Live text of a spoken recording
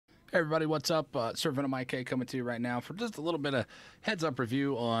Hey everybody, what's up? Servant of Mike K coming to you right now for just a little bit of heads-up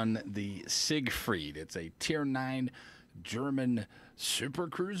review on the Siegfried. It's a Tier 9 German super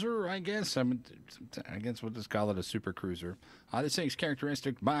cruiser, I guess. I guess we'll just call it a super cruiser. This thing's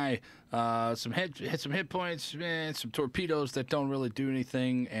characteristic by some hit points, some torpedoes that don't really do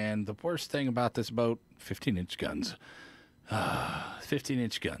anything, and the worst thing about this boat, 15-inch guns.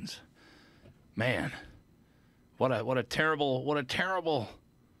 15-inch guns. Man, what a terrible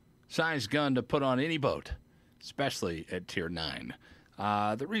size gun to put on any boat, especially at Tier 9.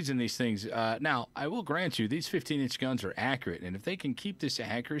 The reason these things... now, I will grant you, these 15-inch guns are accurate, and if they can keep this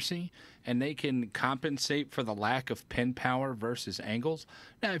accuracy and they can compensate for the lack of pin power versus angles...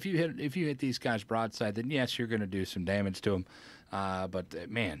 Now, if you hit these guys broadside, then yes, you're going to do some damage to them.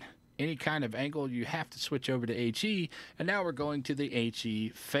 Man, any kind of angle, you have to switch over to HE, and now we're going to the HE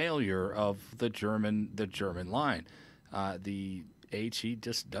failure of the German line. The HE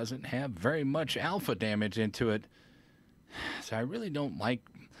just doesn't have very much alpha damage into it. So I really don't like...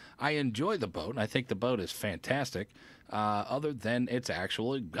 I enjoy the boat. I think the boat is fantastic, other than its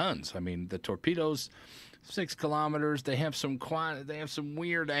actual guns. I mean, the torpedoes, 6 kilometers. They have some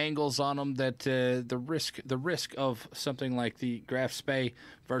weird angles on them that the risk of something like the Graf Spee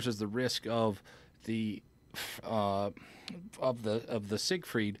versus the risk of the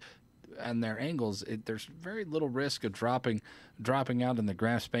Siegfried and their angles, there's very little risk of dropping out in the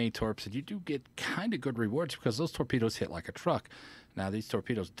Graf Spee torps, and you do get kind of good rewards because those torpedoes hit like a truck. Now, these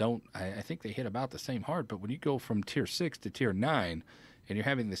torpedoes don't, I think they hit about the same hard, but when you go from Tier 6 to Tier 9, and you're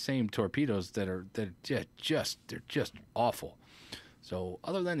having the same torpedoes they're just awful. So,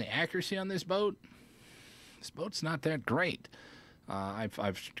 other than the accuracy on this boat's not that great.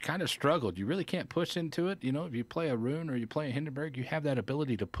 I've kind of struggled. You really can't push into it. You know, if you play a Rune or you play a Hindenburg, you have that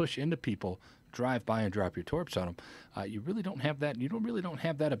ability to push into people, drive by and drop your torps on them. You really don't have that. You really don't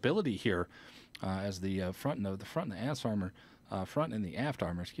have that ability here, as the front and the ass armor, front and the aft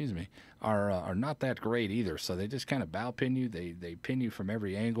armor, excuse me, are not that great either. So they just kind of bow pin you. They pin you from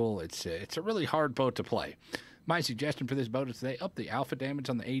every angle. It's a really hard boat to play. My suggestion for this boat is they up the alpha damage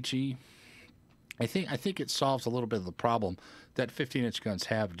on the HE. I think it solves a little bit of the problem that 15-inch guns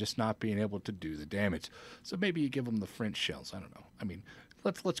have, just not being able to do the damage. So maybe you give them the French shells. I don't know. I mean,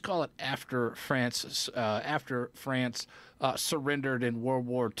 let's call it after France surrendered in World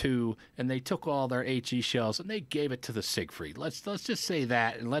War II, and they took all their HE shells and they gave it to the Siegfried. Let's just say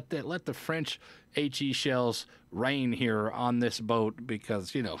that, and let the French HE shells reign here on this boat,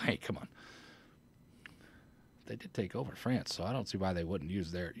 because, you know, hey, come on. They did take over France, so I don't see why they wouldn't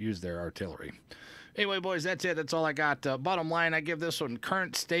use their artillery. Anyway, boys, that's it. That's all I got. Bottom line, I give this one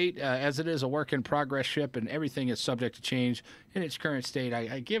current state, as it is a work in progress ship, and everything is subject to change. In its current state,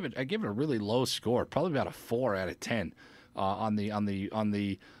 I give it a really low score, probably about a 4 out of 10 on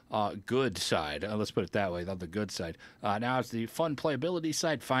the good side. Let's put it that way, on the good side. Now, it's the fun playability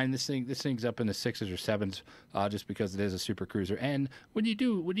side. Fine, this thing's up in the 6s or 7s, just because it is a super cruiser. And when you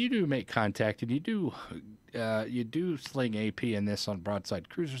do make contact and you do sling AP in this on broadside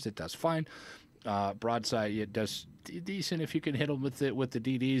cruisers, it does fine. Broadside, it does decent if you can hit them with the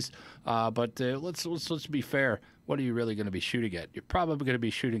DDs. But let's be fair. What are you really going to be shooting at? You're probably going to be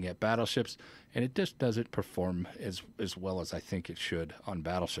shooting at battleships, and it just doesn't perform as well as I think it should on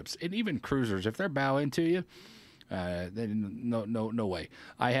battleships. And even cruisers, if they're bow into you, then no way.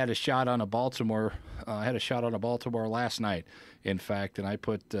 I had a shot on a Baltimore. Last night, in fact, and I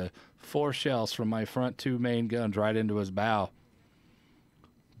put 4 shells from my front 2 main guns right into his bow.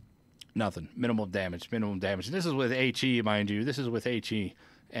 Nothing. Minimal damage. And this is with HE, mind you. This is with HE,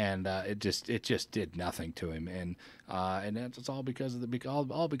 and it just did nothing to him. And that's all because of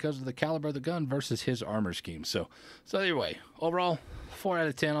the caliber of the gun versus his armor scheme. So anyway, overall, 4 out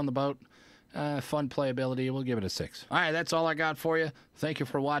of 10 on the boat. Fun playability. We'll give it a 6. All right, that's all I got for you. Thank you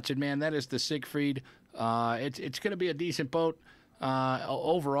for watching, man. That is the Siegfried. It's going to be a decent boat.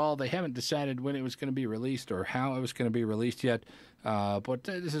 Overall, they haven't decided when it was going to be released or how it was going to be released yet. But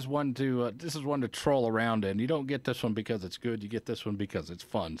this is one to troll around in. You don't get this one because it's good. You get this one because it's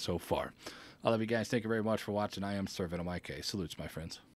fun so far. I love you guys. Thank you very much for watching. I am Servant of Mike K. Salutes, my friends.